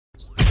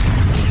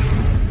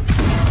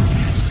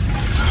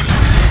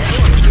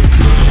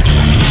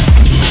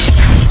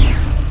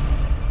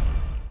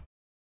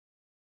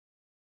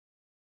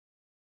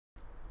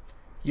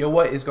Yo,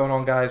 what is going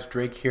on, guys?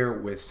 Drake here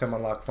with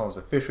Unlocked Phone's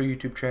official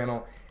YouTube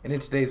channel, and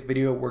in today's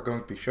video we're going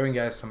to be showing you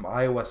guys some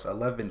iOS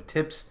 11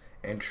 tips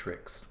and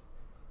tricks.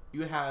 If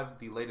you have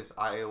the latest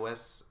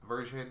iOS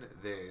version,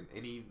 then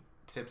any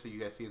tips that you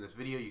guys see in this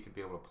video you can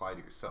be able to apply to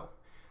yourself.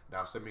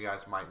 Now, some of you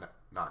guys might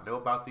not know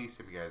about these,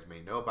 some of you guys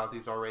may know about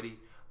these already,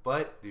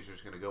 but these are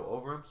just going to go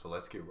over them, so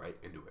let's get right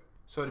into it.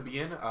 So to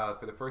begin,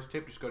 for the first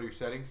tip, just go to your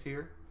settings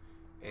here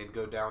and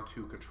go down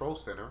to Control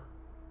Center.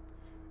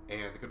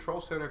 And the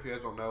Control Center, if you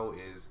guys don't know,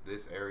 is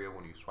this area.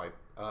 When you swipe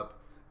up,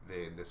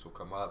 then this will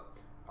come up.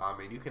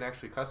 And you can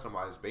actually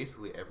customize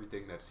basically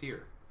everything that's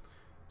here.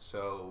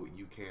 So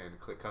you can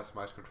click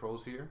Customize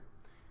Controls here.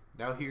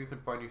 Now here you can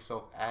find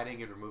yourself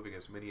adding and removing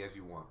as many as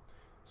you want.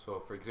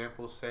 So for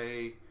example,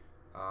 say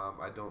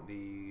I don't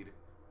need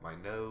my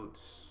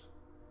notes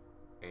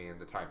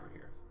and the timer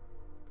here.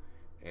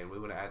 And we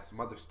want to add some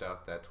other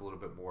stuff that's a little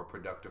bit more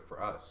productive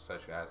for us,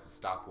 such as a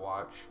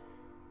stopwatch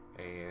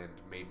and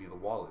maybe the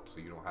wallet,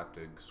 so you don't have to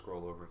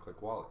scroll over and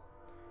click wallet.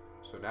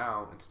 So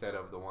now, instead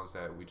of the ones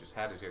that we just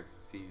had, as you guys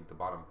can see, the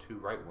bottom two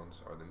right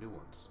ones are the new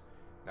ones.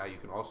 Now you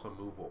can also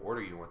move what order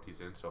you want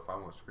these in. So if I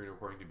want screen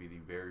recording to be the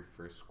very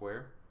first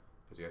square,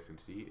 as you guys can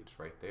see, it's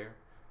right there.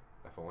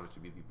 If I want it to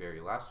be the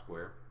very last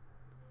square,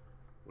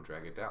 we'll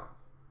drag it down.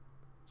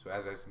 So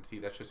as you guys can see,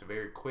 that's just a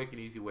very quick and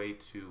easy way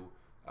to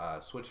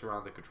switch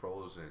around the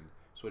controls and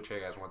switch how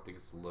you guys want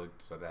things to look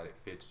so that it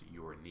fits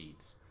your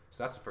needs.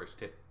 So that's the first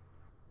tip.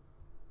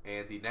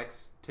 And the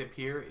next tip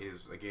here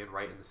is, again,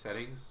 right in the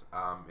settings,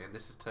 and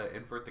this is to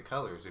invert the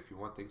colors if you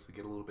want things to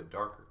get a little bit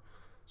darker.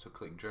 So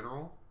click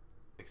General,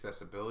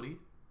 Accessibility,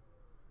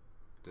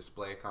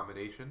 Display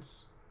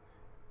Accommodations,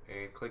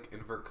 and click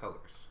Invert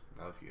Colors.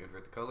 Now if you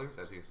invert the colors,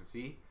 as you can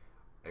see,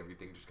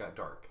 everything just got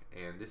dark.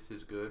 And this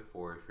is good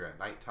for if you're at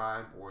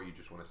nighttime or you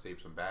just want to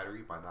save some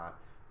battery by not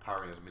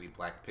powering as many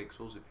black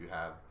pixels if you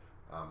have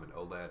an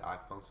OLED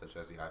iPhone such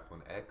as the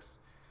iPhone X.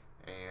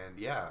 And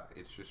yeah,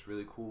 it's just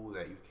really cool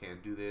that you can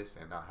do this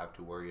and not have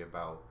to worry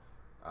about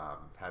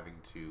having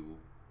to,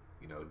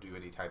 do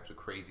any types of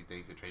crazy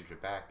things to change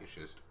it back. It's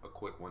just a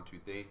quick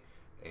 1-2 thing,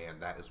 and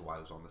that is why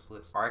it was on this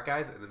list. Alright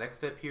guys, and the next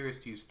step here is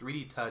to use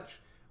 3D Touch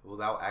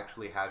without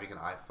actually having an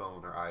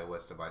iPhone or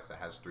iOS device that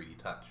has 3D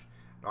Touch.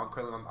 Now I'm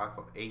currently on the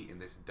iPhone 8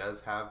 and this does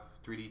have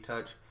 3D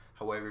Touch.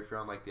 However, if you're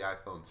on like the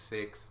iPhone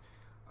 6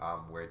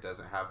 where it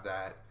doesn't have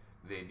that,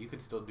 then you can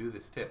still do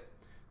this tip.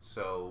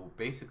 So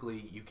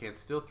basically, you can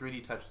still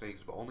 3D touch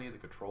things, but only in the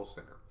control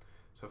center.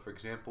 So for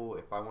example,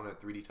 if I want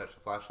to 3D touch the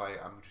flashlight,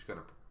 I'm just going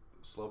to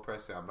slow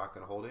press it. I'm not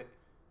going to hold it.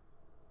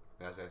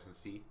 As you can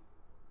see,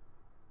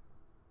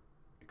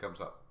 it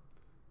comes up.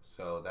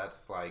 So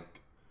that's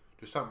like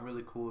just something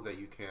really cool that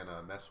you can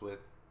mess with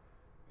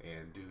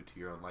and do to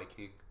your own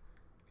liking.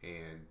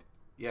 And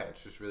yeah,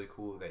 it's just really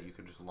cool that you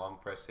can just long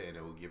press it and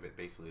it will give it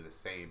basically the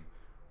same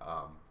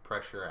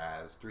pressure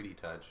as 3D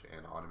touch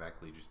and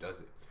automatically just does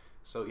it.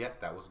 So yeah,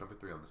 that was number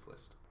 3 on this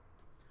list.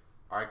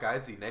 Alright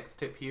guys, the next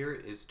tip here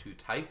is to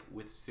type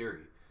with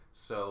Siri.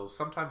 So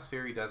sometimes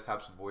Siri does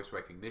have some voice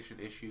recognition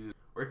issues,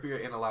 or if you're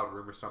in a loud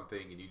room or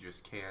something and you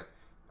just can't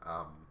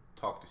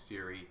talk to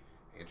Siri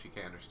and she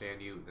can't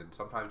understand you, then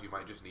sometimes you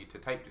might just need to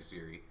type to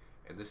Siri,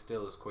 and this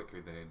still is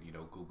quicker than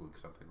Googling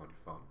something on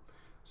your phone.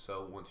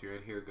 So once you're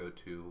in here, go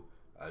to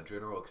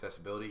General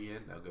Accessibility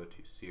again, now go to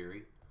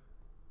Siri,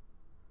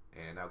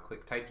 and now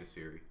click Type to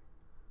Siri.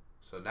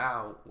 So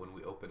now, when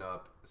we open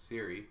up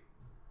Siri,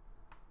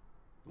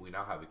 we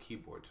now have a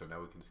keyboard. So now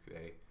we can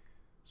say,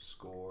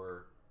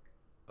 score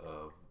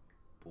of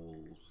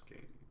Bulls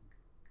game.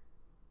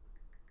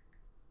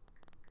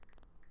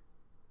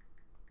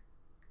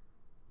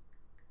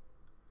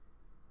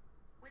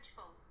 Which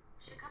Bulls?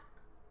 Chicago.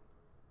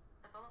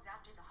 The Bulls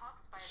outdid the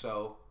Hawks by.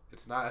 So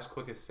it's not as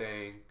quick as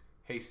saying,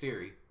 hey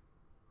Siri,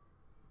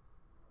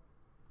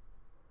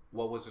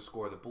 what was the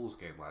score of the Bulls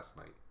game last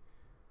night?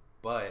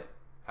 But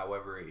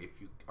however,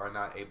 if you are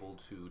not able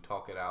to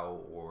talk it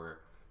out or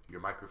your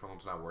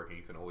microphone's not working,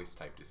 you can always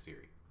type to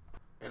Siri.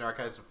 And alright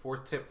guys, the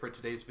 4th tip for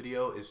today's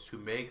video is to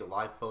make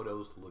live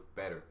photos look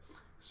better.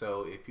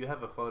 So if you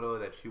have a photo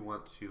that you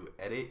want to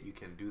edit, you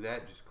can do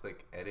that. Just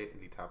click Edit in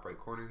the top right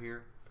corner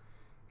here.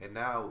 And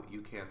now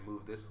you can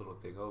move this little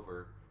thing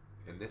over,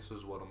 and this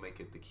is what will make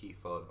it the key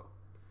photo.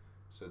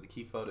 So the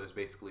key photo is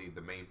basically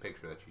the main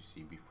picture that you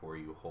see before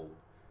you hold.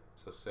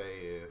 So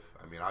say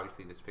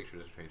obviously this picture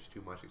doesn't change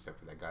too much except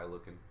for that guy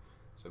looking.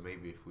 So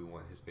maybe if we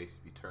want his face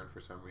to be turned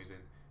for some reason,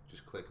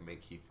 just click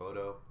Make Key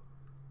Photo,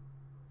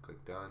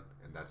 click Done,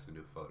 and that's the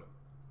new photo.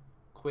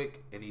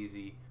 Quick and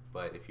easy,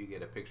 but if you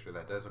get a picture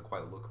that doesn't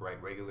quite look right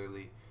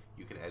regularly,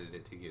 you can edit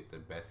it to get the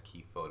best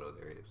key photo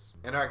there is.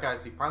 And alright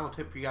guys, the final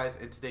tip for you guys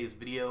in today's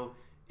video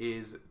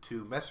is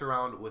to mess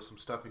around with some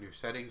stuff in your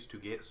settings to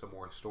get some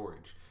more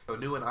storage. So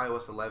new in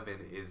iOS 11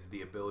 is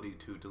the ability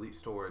to delete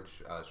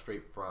storage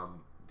straight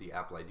from the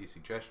Apple ID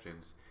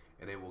suggestions,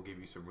 and it will give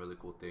you some really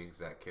cool things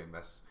that can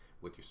mess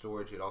with your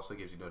storage. It also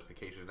gives you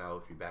notifications now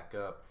if you back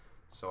up.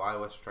 So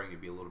iOS is trying to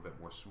be a little bit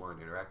more smart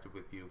and interactive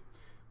with you.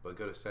 But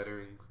go to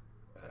settings,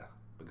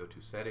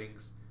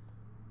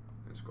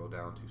 and scroll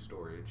down to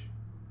storage,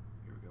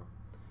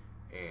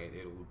 and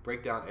it will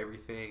break down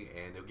everything,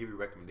 and it'll give you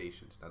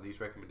recommendations. Now these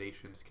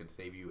recommendations can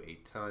save you a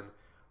ton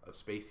of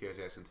space here. As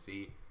you guys can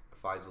see,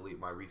 if I delete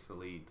my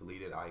recently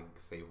deleted, I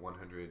save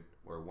 100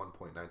 or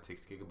 1.96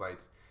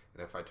 gigabytes,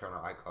 and if I turn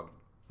on iCloud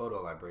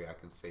photo library, I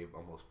can save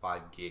almost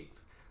 5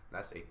 gigs.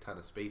 That's a ton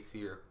of space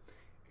here,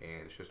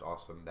 and it's just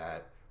awesome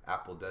that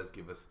Apple does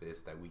give us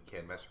this, that we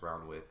can mess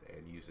around with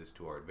and use this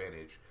to our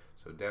advantage.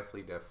 So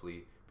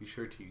definitely be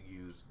sure to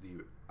use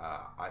the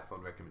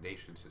iPhone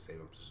recommendations to save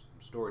some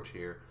storage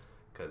here,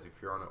 because if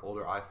you're on an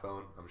older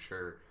iPhone, I'm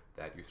sure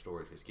that your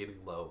storage is getting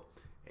low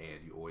and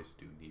you always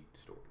do need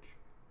storage.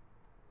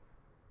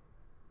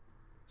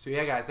 So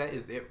yeah guys, that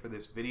is it for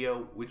this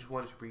video. We just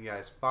wanted to bring you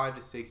guys 5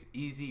 to 6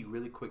 easy,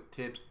 really quick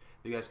tips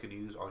that you guys can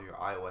use on your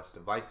iOS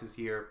devices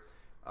here.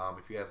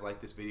 If you guys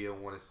like this video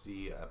and want to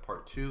see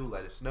part 2,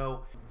 let us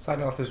know.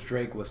 Signing off, this is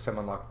Drake with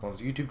Unlocked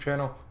Phones YouTube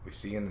channel. We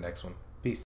see you in the next one.